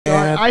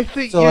And I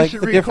think so, you like,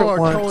 should the recall different are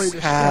ones totally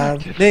have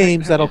distracted.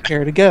 names that'll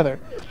pair together.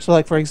 So,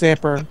 like, for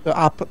example, the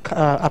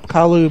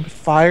Apkallu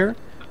Fire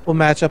will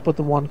match up with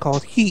the one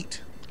called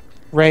Heat.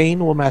 Rain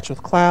will match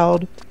with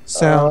Cloud.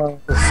 Sound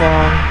with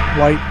Song.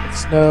 White with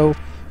Snow.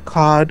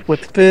 Cod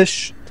with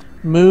Fish.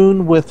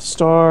 Moon with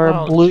Star.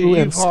 Oh, Blue gee,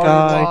 and you've already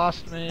Sky.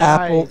 lost me.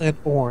 Apple and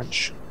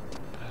Orange.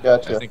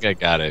 Gotcha. I think I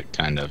got it,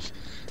 kind of.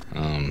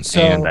 So-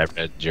 and I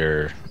read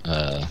your.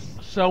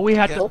 So we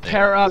have to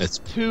pair up It's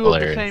two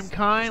hilarious. of the same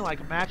kind,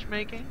 like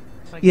matchmaking?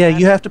 Like Yeah,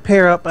 you have to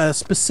pair up a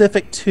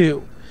specific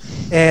two.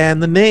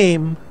 And the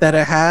name that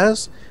it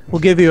has will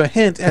give you a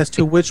hint as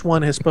to which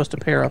one it's supposed to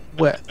pair up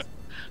with.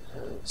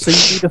 So you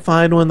need to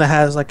find one that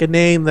has like a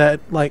name that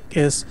like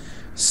is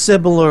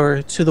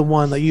similar to the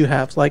one that you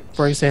have. Like,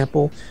 for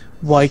example,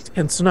 White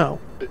and Snow.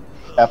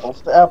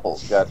 Apples to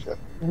apples. Gotcha.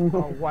 Oh,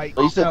 white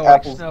But you said snow, like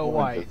apples Snow to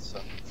White. oranges, so,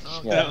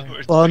 Okay.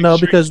 yeah. Well, no,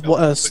 because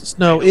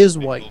Snow is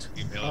white.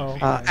 Oh.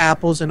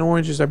 Apples and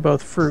oranges are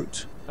both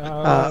fruit.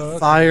 Okay.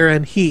 Fire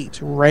and heat,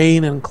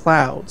 rain and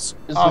clouds.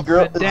 Is Up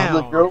and the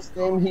down. girl's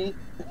name Heat?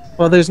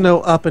 Well, there's no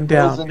up and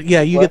down. Frozen But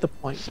yeah, you what? get the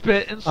point.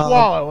 Spit and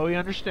swallow, we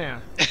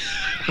understand.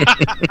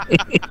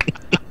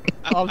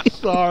 I'm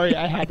sorry,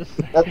 I had to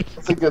say it.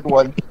 That's a good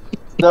one.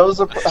 That was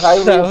a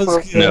highly That was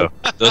appropriate.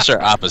 No, those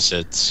are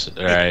opposites.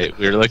 All right,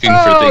 we're looking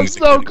Oh, for I'm things.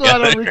 so that go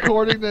glad I'm together.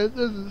 recording this.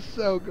 This is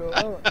so good.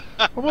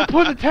 I'm gonna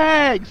put the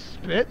tags.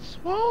 Spit,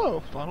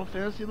 swallow. Final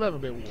Fantasy 11.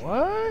 But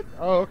what?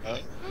 Oh,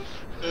 okay.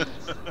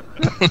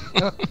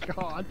 Oh,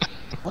 God.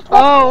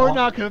 Oh, we're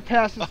not gonna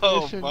pass this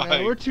Oh, mission, my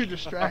man. We're too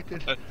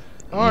distracted. God.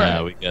 All right.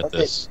 Yeah, we got Okay,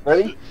 this.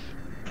 ready?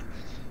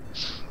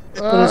 It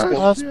is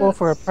possible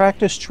for a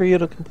practice trio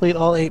to complete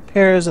all 8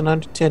 pairs in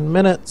under 10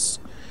 minutes.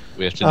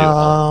 We have to do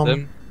all of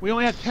Um, them. We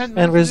only have 10 minutes.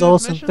 And to do this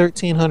results in mission?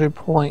 1,300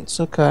 points.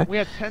 Okay. We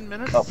have 10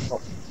 minutes. Oh.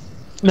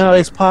 No,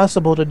 it's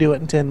possible to do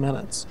it in 10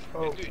 minutes.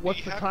 Oh, Do what's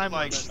you the have time to,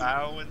 like, limit?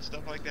 bow and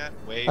stuff like that?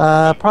 Wave?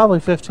 Probably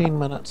 15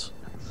 minutes.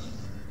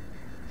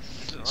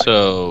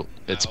 So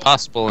it's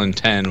possible in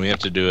 10. We have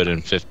to do it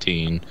in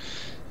 15.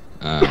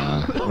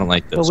 I don't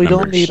like those But we don't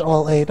numbers. need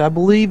all 8. I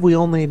believe we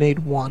only need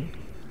 1.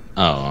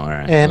 Oh, all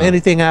right. And well,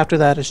 anything after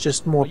that is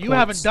just more You points.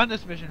 haven't done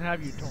this mission,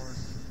 have you, Torn?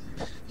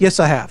 Yes,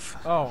 I have.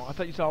 Oh, I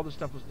thought you said all this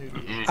stuff was new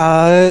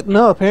to you.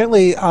 No,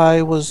 apparently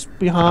I was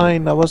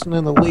behind. I wasn't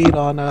in the lead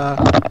on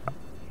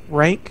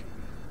rank.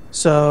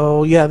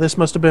 So, yeah, this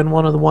must have been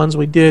one of the ones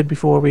we did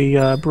before we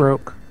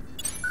broke.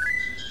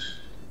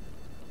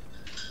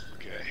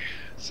 Okay.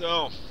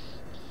 So,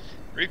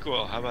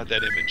 recoil, how about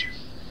that image?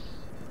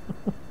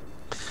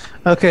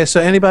 Okay, so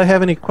anybody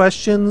have any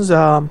questions?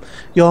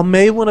 Y'all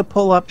may want to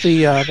pull up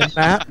the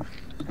map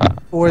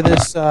for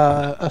this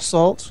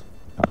assault,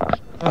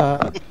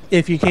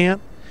 if you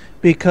can,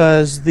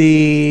 because at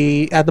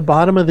the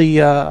bottom of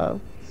the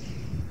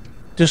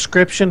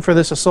description for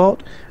this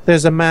assault,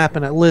 there's a map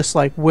and it lists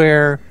like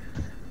where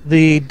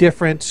the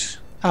different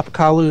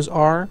Apkallus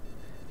are,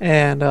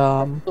 and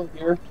Still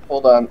here?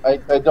 Hold on. I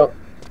don't.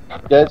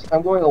 Guys,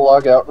 I'm going to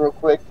log out real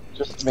quick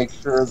just to make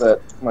sure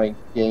that my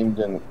game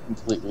didn't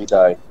completely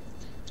die.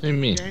 what do you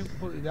mean? Game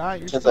completely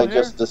died. You're Because still I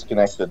here? just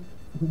disconnected.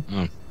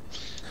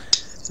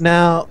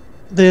 now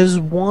there's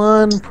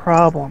one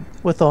problem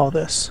with all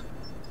this,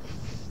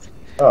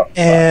 Oh.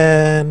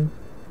 and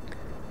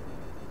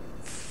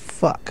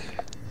fuck.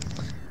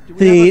 Do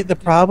we have The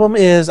problem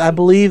is, I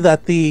believe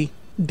that the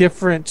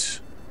different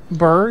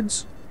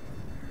birds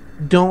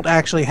don't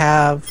actually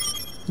have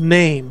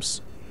names.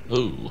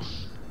 Ooh.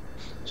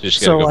 So you just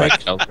So, gotta go by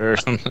like- color or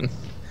something?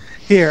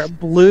 Here,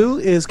 blue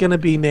is going to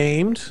be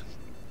named.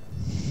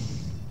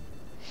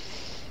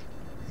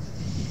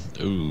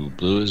 Ooh,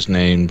 blue is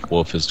named,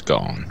 wolf is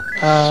gone.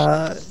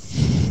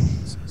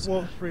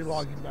 Wolf's free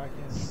logging back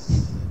in. Is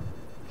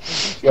he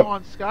still Yep.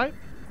 on Skype?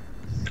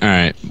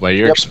 Alright, while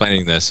you're Yep.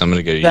 explaining this, I'm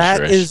gonna go use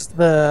That Rish. is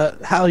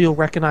how you'll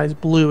recognize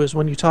blue is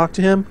when you talk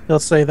to him. He'll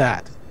say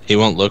that. He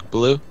won't look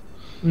blue?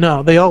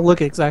 No, they all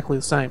look exactly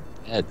the same.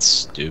 That's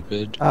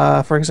stupid.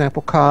 For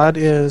example, cod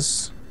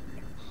is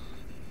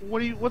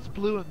What's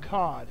blue and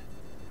cod?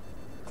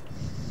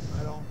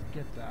 I don't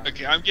get that.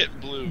 Okay, I'm getting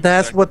blue.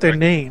 that's what they're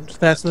named.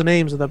 That's the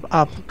names of the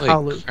Holy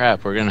Apkallu.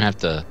 crap, we're gonna have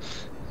to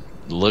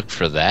look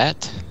for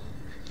that?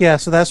 Yeah,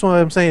 so that's what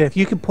I'm saying. If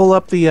you could pull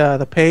up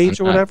the page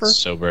I'm or not whatever,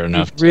 sober you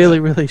enough really,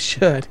 to really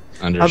should.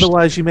 understand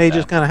Otherwise, you may that.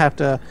 just kind of have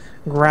to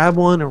grab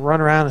one and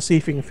run around and see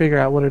if you can figure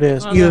out what it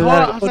is. Hold Either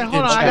that or on, put it hold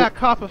in on, I chat. got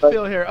cop of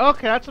Phil here.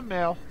 Okay, that's a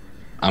male.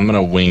 I'm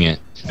gonna wing it.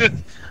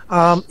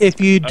 If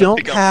you don't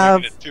think I'm have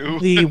winging it too.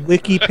 the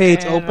wiki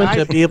page And open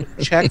to be able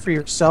to check for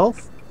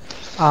yourself,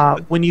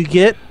 when you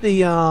get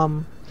the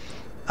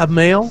a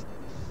mail,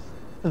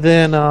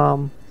 then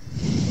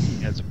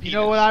Has a You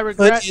know what I put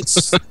regret?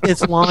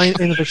 its line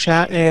into the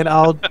chat, and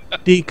I'll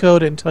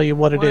decode it and tell you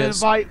what it Wanna is.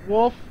 invite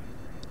Wolf.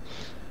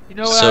 You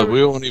know what So I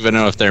we won't even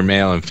know if they're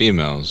male and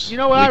females. You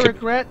know what we I could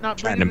regret not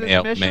trying bringing to this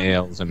mail mission?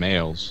 males and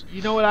males.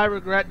 You know what I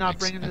regret not Makes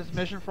bringing this sense.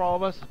 mission for all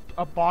of us?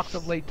 A box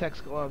of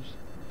latex gloves.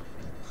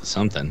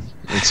 something.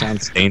 It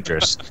sounds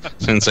dangerous.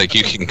 Sounds like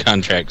you can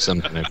contract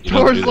something if you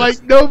don't Tor's do like,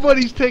 this.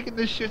 nobody's taking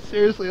this shit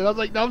seriously. And I was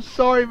like, no, I'm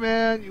sorry,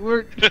 man.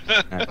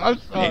 I'm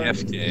sorry.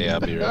 AFK, I'll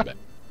be right back.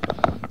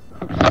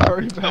 I'm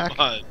sorry, back. Come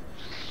on.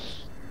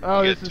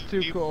 Oh, You this get is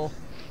two too cool.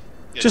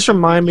 Yeah, Just two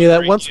remind me people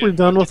that once drink we're it,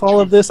 done you with get all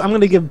two of this, I'm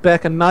going to give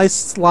Beck a nice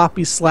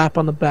sloppy slap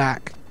on the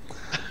back.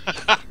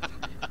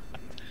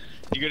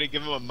 You're gonna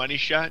give him a money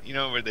shot, you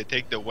know, where they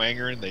take the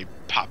wanger and they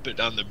pop it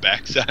on the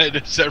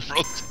backside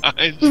several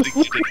times to get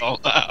it all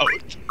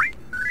out.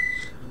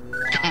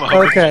 Come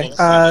on. Okay,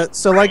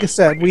 so like I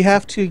said, we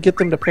have to get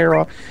them to pair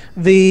off.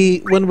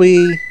 When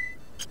we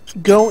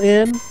go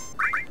in,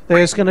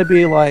 there's going to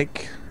be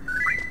like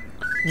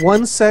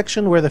one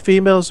section where the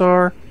females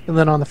are, and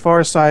then on the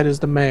far side is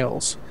the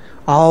males.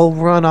 I'll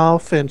run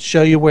off and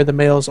show you where the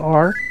males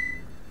are.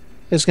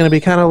 It's going to be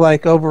kind of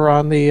like over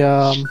on the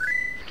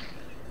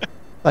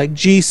like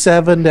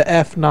G7 to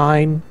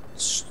F9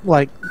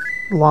 like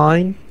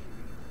line.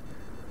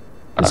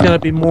 It's going to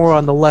be more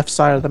on the left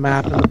side of the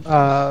map,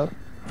 and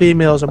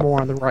females are more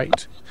on the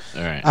right.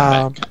 All right.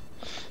 I'm back.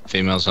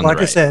 Females on the Like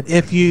right. I said,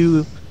 if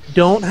you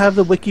don't have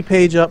the wiki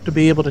page up to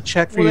be able to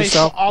check for Will they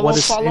yourself what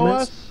its follow name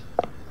is, us?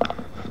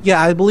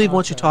 yeah, I believe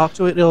once you Okay. talk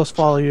to it, it'll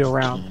follow you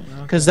around.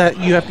 Because that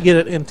you have to get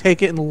it and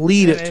take it and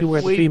lead And it to if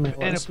where the we- female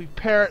And is. if we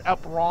pair it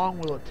up wrong,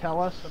 will it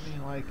tell us? I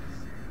mean, like...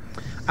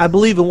 I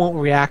believe it won't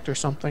react or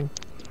something.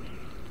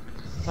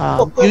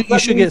 Well, You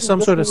that should means get some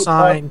you sort of just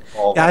sign. need to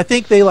talk. Yeah, I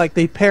think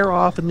they pair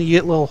off and you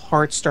get little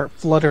hearts start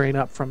fluttering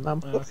up from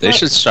them. They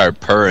should start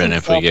purring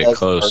if we get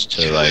close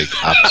to like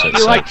opposite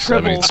You're like sex. I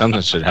mean, Tribble.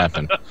 something should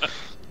happen.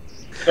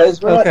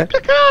 Guys, we're Okay.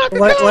 not,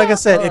 Like I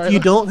said, if Alright. you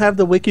don't have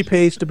the wiki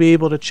page to be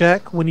able to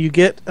check, when you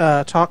get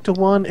talk to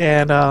one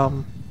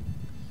and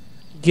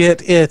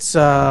get its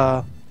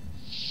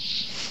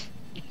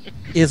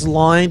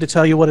line to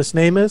tell you what its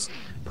name is,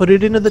 put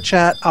it into the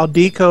chat. I'll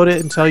decode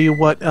it and tell you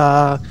what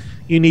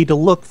you need to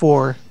look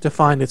for to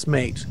find its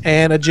mate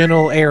and a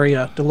general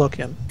area to look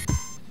in.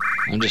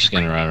 I'm just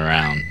gonna run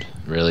around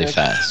really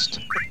fast.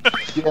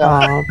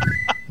 yeah,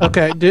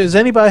 Okay. Does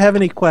anybody have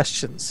any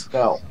questions?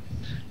 no.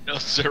 No,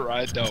 sir,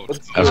 I don't.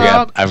 I've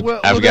got I've will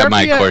got there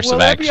my be a- course will of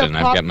there be a action.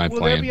 I've pop- got my Will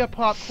there be plan. a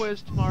pop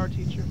quiz tomorrow,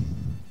 teacher?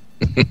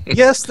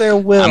 Yes, there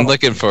will. I'm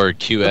looking for The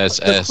quiz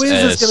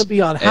is going to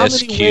be on how many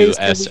ways can we eat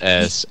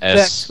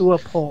back to a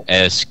pulp.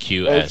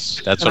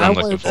 SQS. That's what And I'm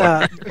I looking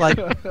want, for.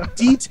 like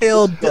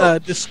detailed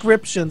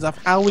descriptions of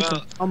how we can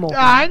Well, pummel.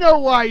 I know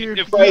why you're.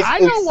 If we- I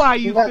know it's why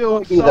you not feel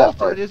gonna be that insulted.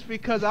 hard. It's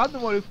because I'm the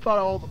one who thought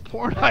of all the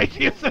porn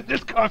ideas in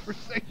this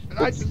conversation.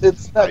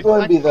 It's not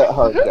going to be that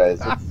hard, guys.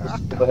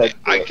 Just go ahead.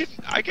 I and do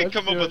I could Let's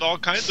come do up it. with all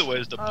kinds of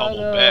ways to I pummel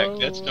know.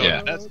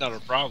 back. That's not a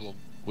problem.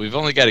 We've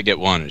only got to get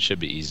one. It should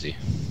be easy.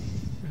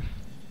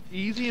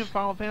 Easy in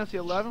Final Fantasy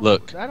 11.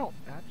 Look. I don't.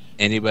 That's,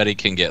 Anybody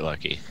can get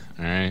lucky.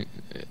 All right.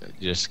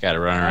 You just got to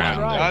run that's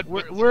around. right.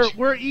 God,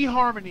 We're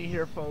eHarmony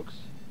here, folks.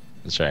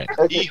 That's right. it.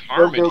 Okay,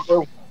 eHarmony.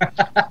 go.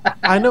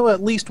 I know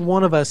at least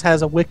one of us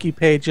has a wiki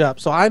page up,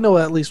 so I know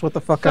at least what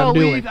the fuck I'm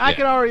doing. I Yeah.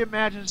 can already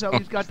imagine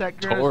Zoe's got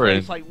that grin on his Torin,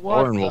 face like,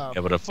 what Torin will the be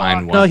able to fuck?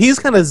 find one. No, he's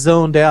kind of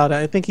zoned out.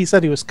 I think he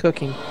said he was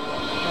cooking. No,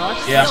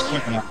 that's Yeah, silly.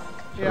 I'm clicking up.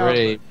 Yeah.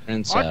 Hooray, Well,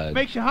 inside. it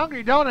makes you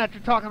hungry, don't it, after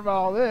talking about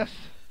all this?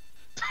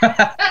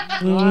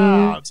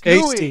 Wow, Tasty.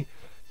 gooey.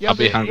 You I'll have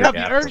be the, hungry You have the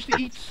after. urge to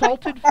eat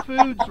salted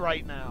foods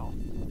right now.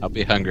 I'll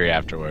be hungry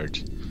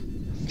afterwards.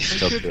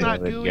 Still sure it's not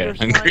feeling gooey or get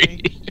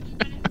hungry.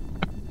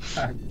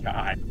 Oh,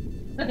 God.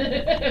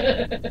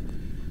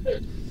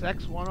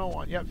 Sex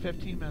 101. Yep,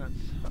 15 minutes.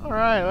 All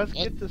right, let's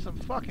get to some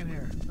fucking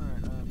here. All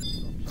right.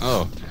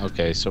 Oh,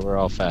 okay. So we're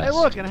all fast. Hey,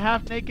 look, and a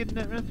half-naked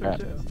Myth or Right.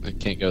 two. It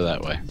can't go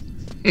that way.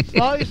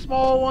 Slightly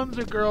small ones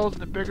are girls,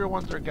 and the bigger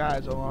ones are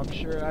guys. Oh, I'm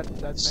sure that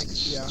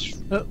makes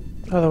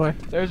Other way.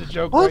 There's a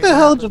joke. Why right the there.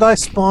 hell did I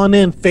spawn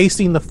in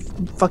facing the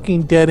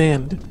fucking dead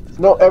end?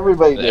 No,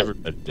 everybody did.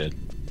 Everybody did.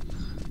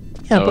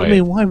 Yeah, Oh, but I wait.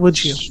 mean, why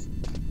would you?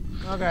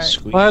 Okay.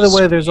 Squeeze, By the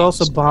way, there's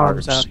also squeeze,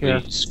 bombs out squeeze,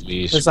 here.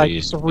 Squeeze, There's like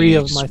squeeze, 3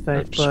 of squeeze, my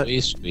thing, but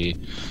squeeze, squeeze.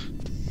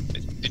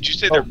 Did you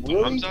say there are Oh,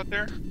 really? bombs out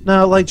there?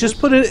 no, like just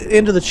put it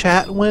into the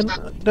chat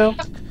window.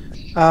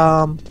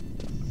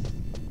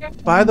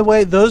 By the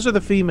way, those are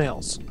the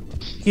females.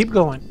 Keep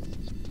going.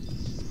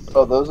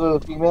 Oh, those are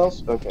the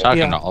females? Okay. Talking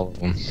Yeah. to all of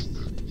them.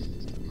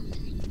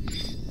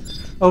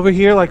 Over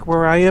here, like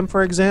where I am,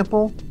 for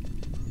example.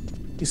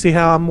 You see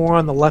how I'm more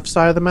on the left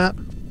side of the map?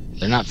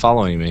 They're not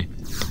following me.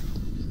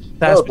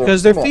 That's Oh, they're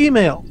because they're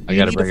female. female. I You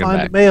gotta need bring to 'em find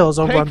back. the males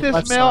over on Take the this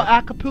left male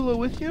side. Acapullo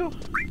with you.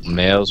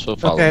 Males will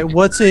follow Okay, me.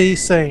 what's he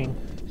saying?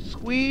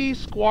 Squeeze,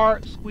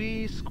 squart,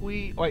 squeeze,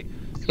 squeeze. Wait.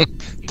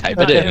 Type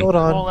You it in. Hold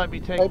on. Won't let me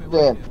take Type me it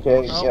with in, you.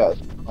 okay? Nope.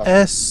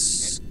 Yeah.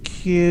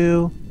 SQ.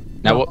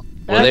 Now, will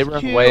they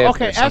run away if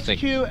okay, there's something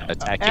SQ,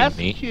 attacking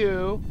me? SQ,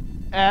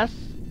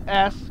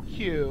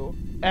 SSQ,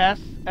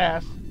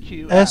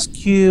 SSQ.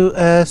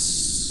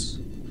 SQS.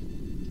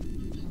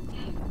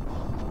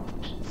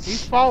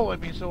 He's following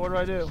me, so what do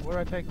I do? Where do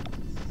I take him?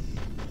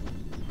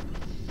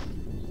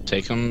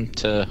 Take them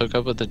to hook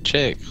up with the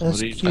chick.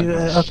 What are you SQ. talking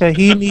about? Okay,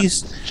 he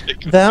needs.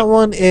 That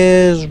one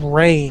is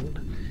Rain.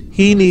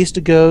 he needs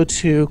to go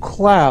to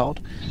Cloud.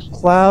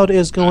 Cloud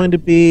is going to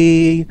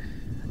be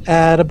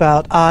at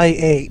about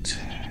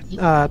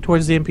I-8,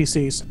 towards the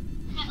NPCs.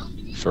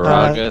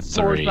 Faraga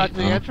Towards 3. back to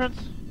the huh? entrance.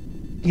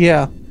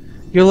 Yeah.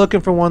 You're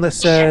looking for one that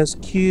says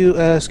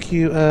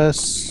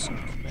QSQS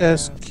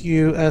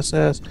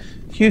SQSS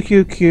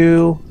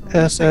QQQ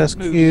SSQ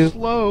Move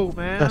slow,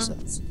 man.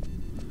 SS.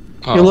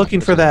 Oh, You're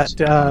looking for that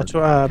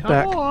Come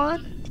back.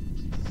 on.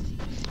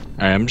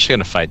 Alright, I'm just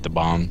gonna fight the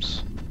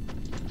bombs.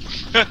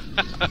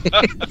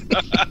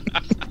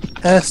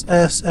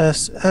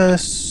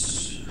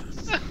 SSSS.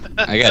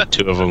 I got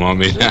 2 of them on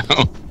me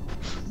now.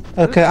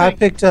 Okay, I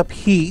picked up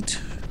Heat.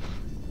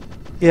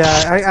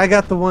 Yeah, I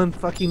got the one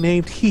fucking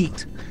named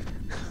Heat.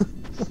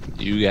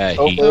 You got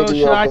Oh, heat. So Maybe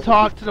should I I'll-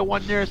 talk to the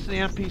one nearest to the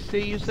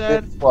NPC? You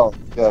said. Well,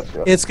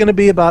 gotcha. It's going to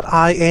be about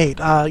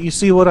I-8. You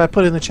see what I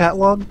put in the chat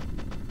log?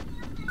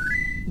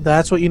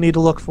 That's what you need to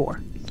look for.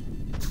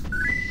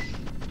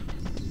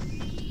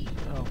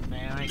 Oh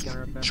man, I ain't gonna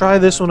remember. Try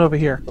this one over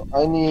here.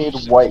 I need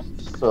white,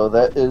 so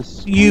that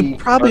is. You sweet.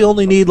 probably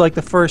only need like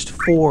the first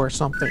 4 or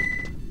something.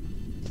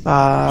 This is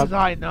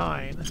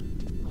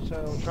I-9.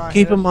 So try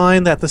Keep this. in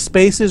mind that the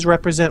spaces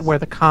represent where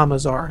the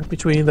commas are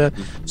between the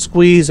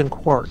squeeze and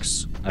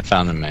quarks. I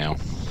found a male.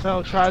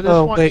 So try this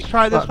Oh, one. wait,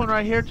 Try this fuck. one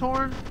right here,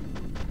 Torn.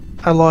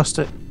 I lost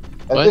it.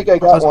 I think I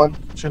got one.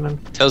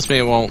 Tells me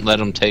it won't let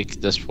him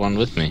take this one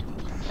with me.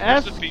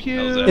 SQ.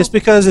 It's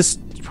because it's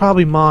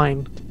probably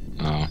mine.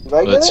 Oh, Did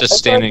I well, it's get it? just I thought I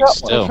standing got one.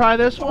 still. Try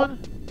this one.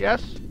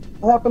 Yes.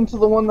 What happened to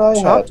the one that I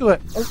Talk had? to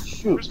it. Oh,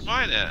 shoot. Where's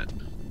mine at?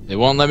 It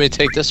won't let me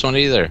take this one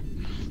either.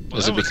 Well,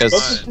 Is that it was because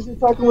That's because you're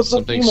talking with the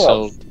something's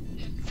female. still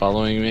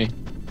following me?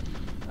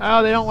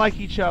 Oh, they don't like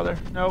each other.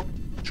 Nope.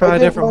 Try a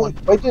different one.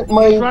 Why didn't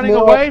my He's running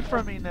male- away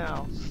from me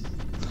now.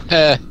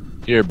 Eh,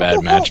 you're a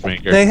bad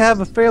matchmaker. They have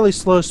a fairly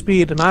slow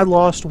speed, and I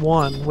lost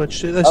one,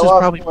 which this I is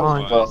lost probably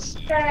one. mine. Well, This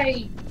You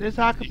gotta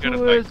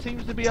Akapua fight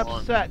seems to be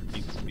upset.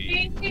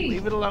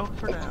 Leave it alone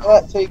for I now.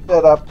 cannot take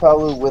that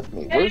Apkallu with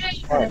me.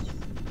 Where's mine?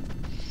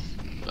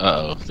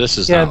 Uh-oh, this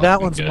is Yeah, not that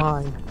looking one's good.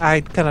 mine.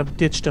 I kind of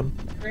ditched him.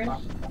 It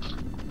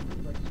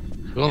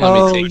won't let me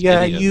Oh, take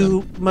yeah, any of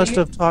you must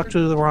have talked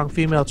to the wrong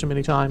female too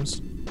many times.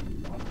 them.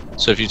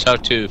 So if you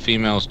talk to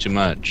females too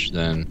much,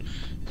 then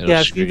it'll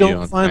Yeah, if screw you don't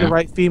on find the map.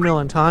 right female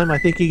in time, I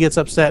think he gets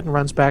upset and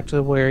runs back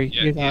to where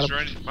Yeah, you got he's him.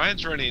 running.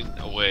 Mine's running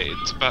away.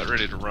 It's about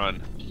ready to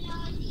run.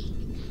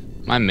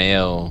 My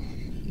male,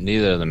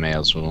 neither of the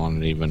males will want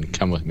to even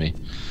come with me.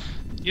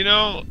 You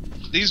know,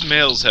 these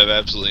males have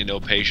absolutely no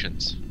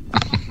patience.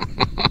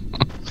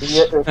 And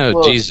yet they're Oh,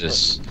 close.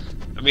 Jesus.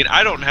 I mean,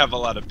 I don't have a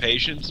lot of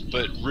patience,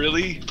 but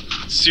really,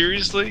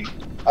 seriously,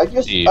 I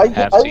just, Do you I,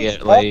 have I to was get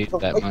at laid the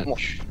that right one.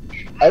 much?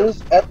 I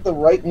was at the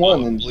right one.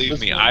 well, and believe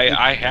this me, one-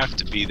 I have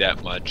to be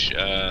that much.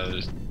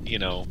 You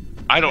know,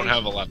 I don't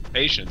have a lot of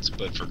patience,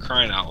 but for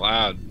crying out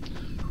loud,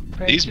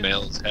 these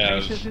males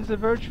have. Patience is a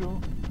virtue.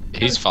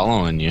 He's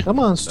following you. Come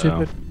on,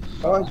 stupid.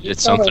 Oh, I'm Did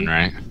just something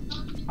coming. right.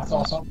 I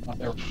saw something up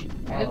there.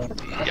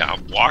 Yeah,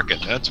 I'm walking.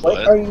 That's Why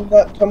what. are you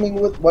not coming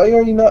with? Why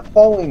are you not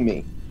following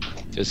me?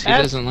 Because he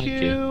doesn't like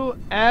you.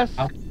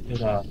 SQ.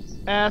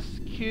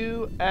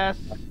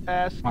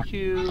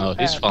 Oh,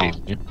 he's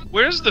following you.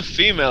 Where's the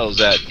females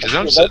at? Because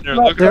I'm Yeah, sitting there that's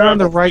not- looking They're around on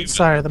the for right females.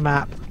 side of the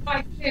map.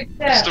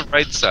 It's the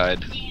right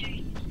side.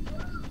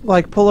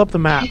 Like, pull up the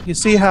map. You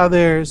see how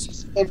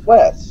there's, And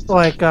west.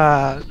 like,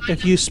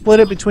 if you split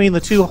it between the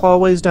 2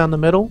 hallways down the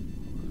middle,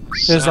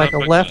 there's Son like a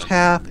of left gun.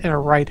 half and a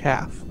right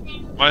half.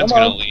 Mine's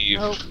Come gonna on. leave.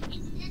 Nope.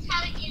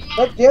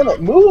 God damn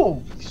it!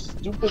 Move, you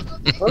stupid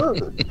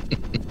bird.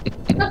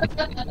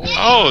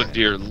 Oh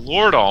dear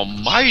Lord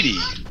Almighty!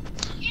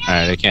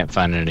 Alright, I can't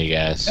find any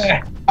guys.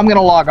 I'm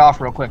gonna log off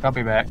real quick. I'll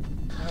be back.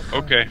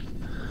 Okay,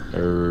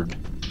 Bird.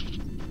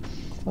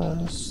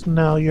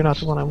 No, you're not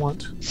the one I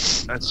want.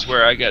 I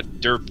swear I got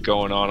derp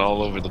going on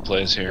all over the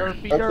place here.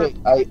 Derpy Okay,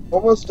 derp. I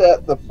almost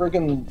at the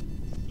friggin'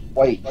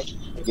 white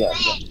again.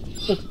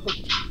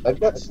 I've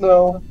got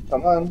snow.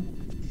 Come on,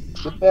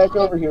 get back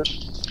over here.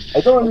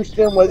 I don't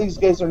understand why these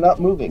guys are not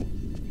moving.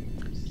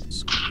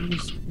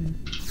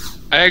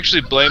 I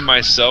actually blame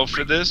myself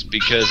for this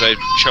because I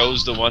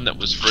chose the one that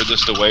was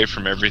furthest away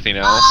from everything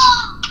else.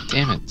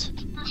 Damn it.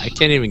 I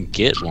can't even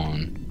get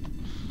one.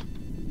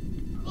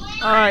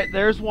 Alright,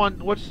 there's one.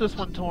 What's this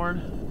one,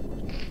 Torn?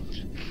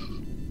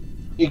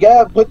 You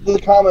gotta put the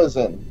commas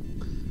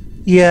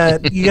in. Yeah,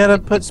 you gotta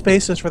put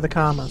spaces for the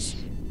commas.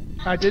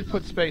 I did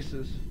put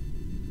spaces.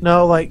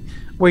 No, like,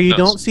 where you No.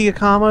 don't see a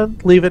comma,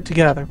 leave it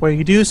together. Where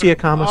you do see a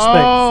comma,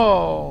 space.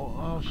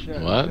 Oh shit.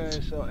 What?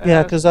 Okay, so Yeah,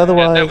 S, 'cause S,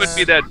 otherwise- That would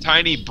be that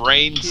tiny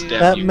brain stem.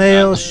 That you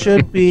male got.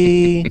 should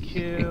be...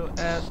 Q,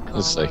 S,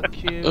 It's comma, like,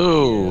 Q,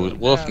 ooh, Q,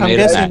 Wolf S. I'm made a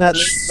guessing match.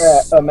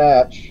 that's... A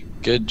match.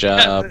 Good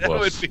job, that would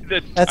Wolf. be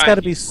the That's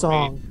gotta be tiny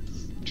song.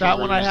 That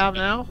one I have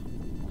now?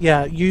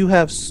 Yeah, you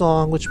have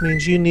song, which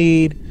means you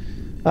need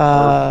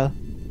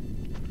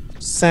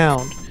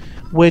sound,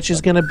 which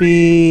is going to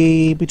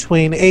be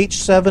between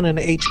H7 and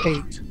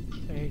H8.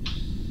 H.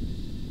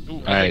 Ooh, I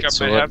Alright, think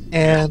so I might what- have.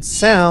 And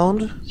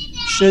sound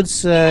should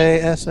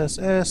say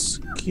SSS,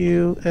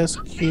 Q,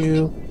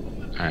 SQ.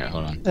 Alright,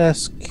 hold on.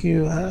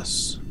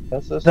 SQS.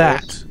 SSS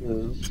That.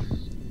 is...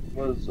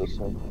 What is this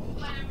one?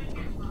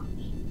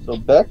 So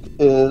Beck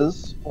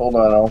is... Hold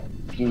on, I'll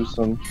do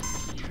some...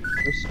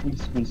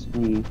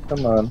 Squeeze.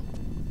 Come on.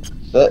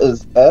 That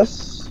is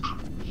S.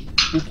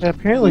 Yeah,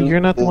 apparently you're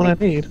not the one I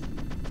need.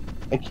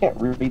 I can't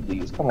read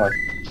these. Come on.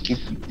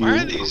 Why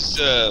are these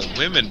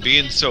women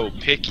being so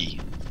picky?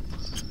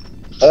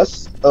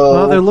 S-O...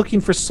 Well, they're looking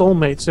for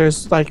soulmates.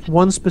 There's like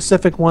one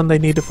specific one they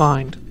need to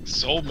find.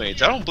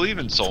 Soulmates? I don't believe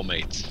in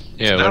soulmates.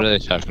 Yeah, No, what are they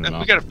talking We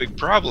about? got a big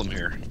problem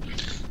here.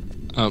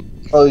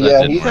 Oh yeah,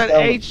 That You he's said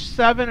down-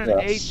 H7 and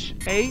Yes.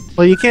 H8?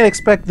 Well, you can't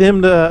expect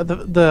them to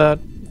the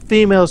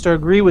females to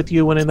agree with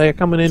you when they're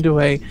coming into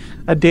a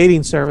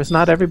dating service.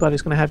 Not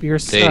everybody's going to have your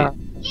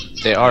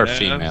They are Yeah,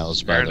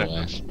 females, by fair the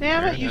enough. way.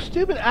 Damn it, you enough.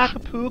 stupid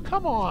Apkallu.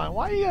 Come on.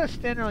 Why you gotta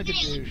stand there like a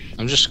douche?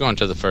 I'm just going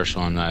to the first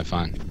one that I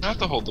find. I have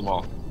to hold them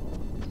all.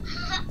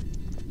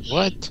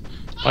 What?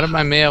 Why did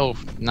my male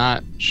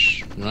not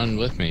run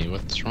with me?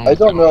 What's wrong I with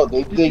don't him? know.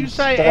 Did you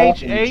say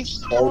stopped and H8,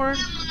 started- Lauren?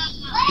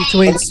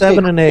 between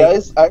 7 and 8.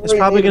 Guys, I It's already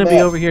probably made a going to be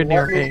match. over here You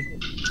near want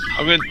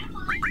me.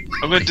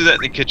 I'm gonna do that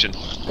in the kitchen.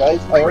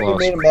 Guys, I already Well.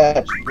 made a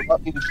match. You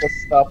want me to just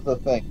stop the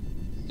thing?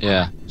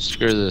 Yeah,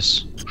 screw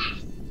this.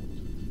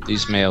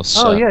 These males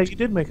suck. Oh yeah, you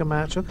did make a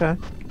match. Okay.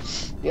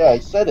 Yeah, I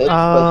said it.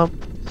 How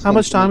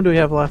much time do we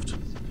have left?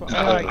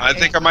 I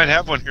think I might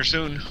have one here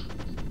soon.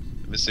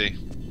 Let me see.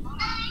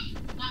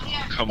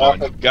 Oh, come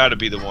on, you gotta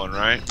be the one,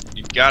 right?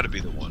 You gotta be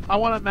the one. I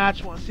want to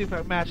match one. See if I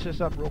can match this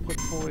up real quick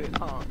before we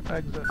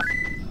exit.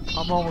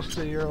 I'm almost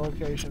to your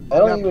location. I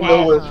don't even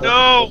know where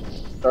No!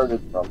 it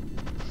started from.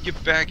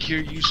 Get back here,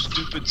 you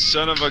stupid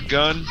son of a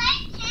gun.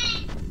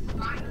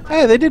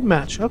 Hey, they did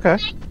match. Okay.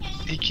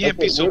 He can't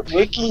Okay, be so where did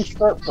we picky.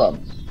 start from?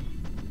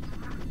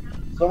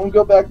 Someone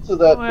go back to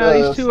that.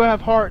 Well, these two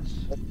have hearts.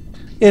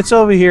 It's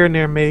over here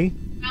near me.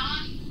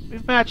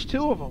 We've matched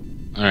two of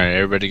them. Alright,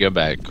 everybody go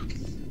back.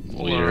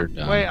 We're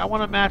done. Wait, I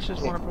want to match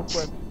this one up real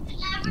quick.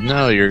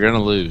 No, you're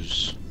gonna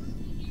lose.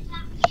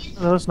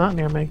 No, it's not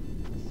near me.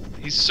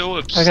 He's so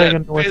I gotta upset.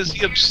 go Why north. is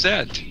he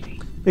upset?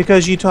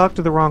 Because you talked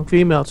to the wrong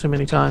female too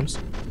many times.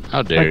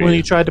 How dare Like when you?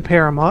 you tried to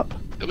pair them up.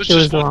 It was It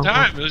was just the one wrong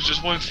time. It was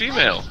just one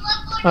female.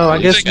 Oh, I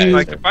You guess think you.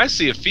 like if I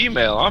see a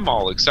female, I'm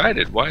all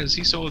excited. Why is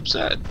he so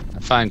upset? I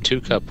find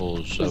two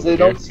couples Because over they here.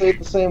 don't say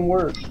the same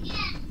word.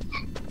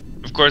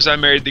 Of course, I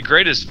married the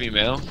greatest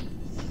female.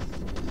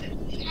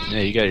 Yeah,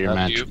 you got your Love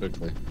match you.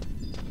 quickly.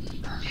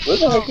 Where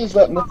the heck is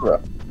that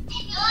Mithra?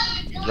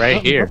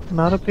 Right here.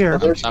 Not up here. Oh,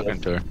 there I'm she talking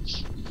is. to her.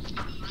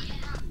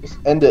 Just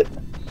end it.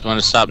 You want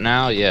to stop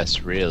now?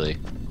 Yes, really.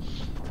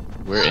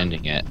 We're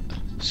ending it.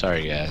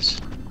 Sorry, guys.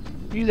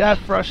 You that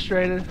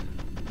frustrated?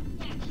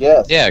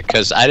 Yes. Yeah,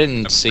 because I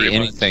didn't see pretty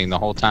much. anything the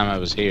whole time I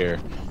was here.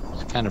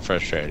 It's kind of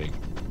frustrating.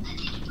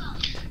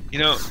 You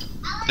know,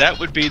 that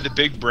would be the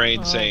big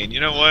brain saying, you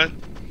know what?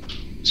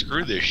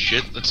 Screw this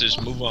shit. Let's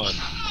just move on.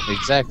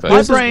 Exactly. My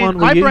This brain- is one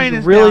my where brain you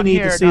is really down need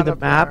here, to see not the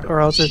up map, there. or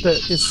else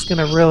it's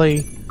going to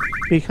really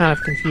be kind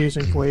of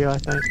confusing for you, I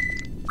think.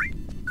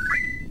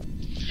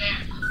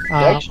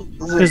 Actually,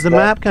 Because the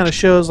map kind of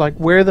shows like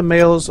where the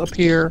males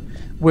appear,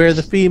 where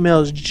the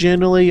females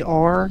generally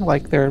are,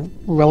 like their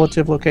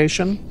relative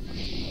location.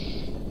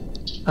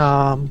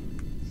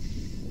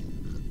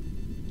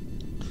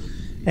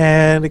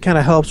 And it kind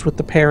of helps with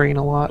the pairing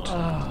a lot.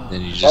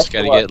 Then you That's just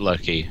gotta a lot. get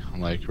lucky,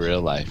 like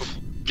real life.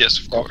 Yes,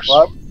 of course.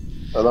 What?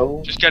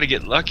 Hello? Just gotta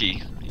get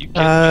lucky. You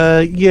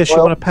can't. Yes, you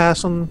Well- want to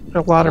pass on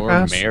a lot or Or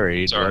pass?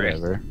 married, Sorry.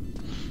 whatever.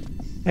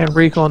 And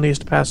Recall needs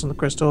to pass on the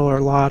crystal or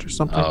lot or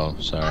something. Oh,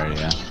 sorry,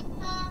 yeah.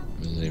 I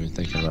wasn't even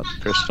thinking about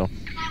the crystal.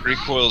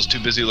 Recoil's too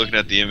busy looking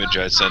at the image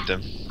I sent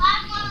him.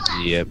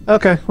 Yep,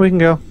 Okay, we can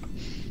go.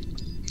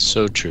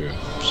 so true.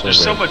 So There's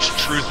so right. much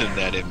truth in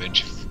that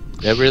image.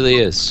 That really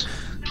is.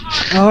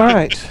 All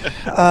right.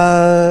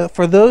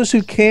 For those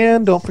who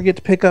can, don't forget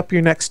to pick up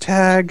your next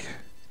tag.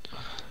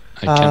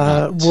 I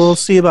cannot. We'll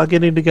see about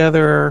getting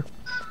together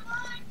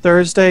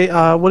Thursday.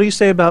 What do you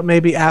say about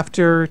maybe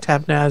after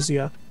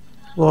Tabnazia?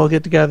 We'll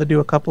get together, do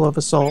a couple of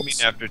What do you mean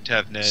assaults. after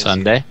Tavnaz?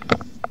 Sunday?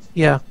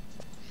 Yeah.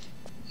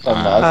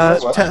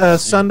 What?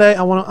 Sunday,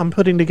 I'm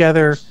putting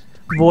together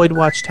Void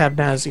Watch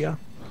Tabnazia.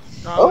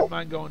 No, I Oh. wouldn't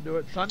mind going to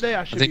it. Sunday,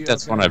 I I should think be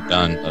that's okay. one I've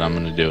done, but I'm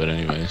gonna do it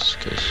anyways.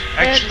 Cause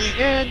Actually,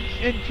 and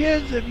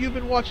kids, if you've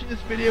been watching this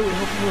video, we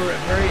hope you were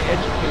very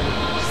educated.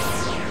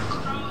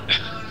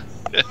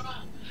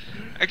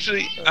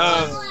 actually,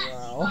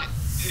 Wow.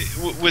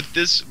 with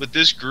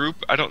this group,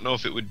 I don't know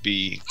if it would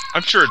be.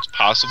 I'm sure it's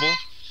possible,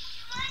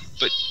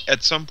 but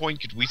at some point,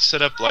 could we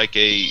set up like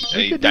We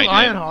a could do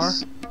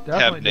dynamics Ironheart.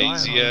 Definitely do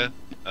Ironheart.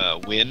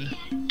 Tavnazia win?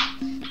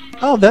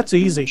 Oh, that's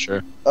easy.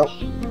 sure.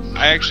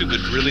 I actually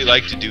would really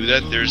like to do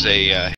that. There's a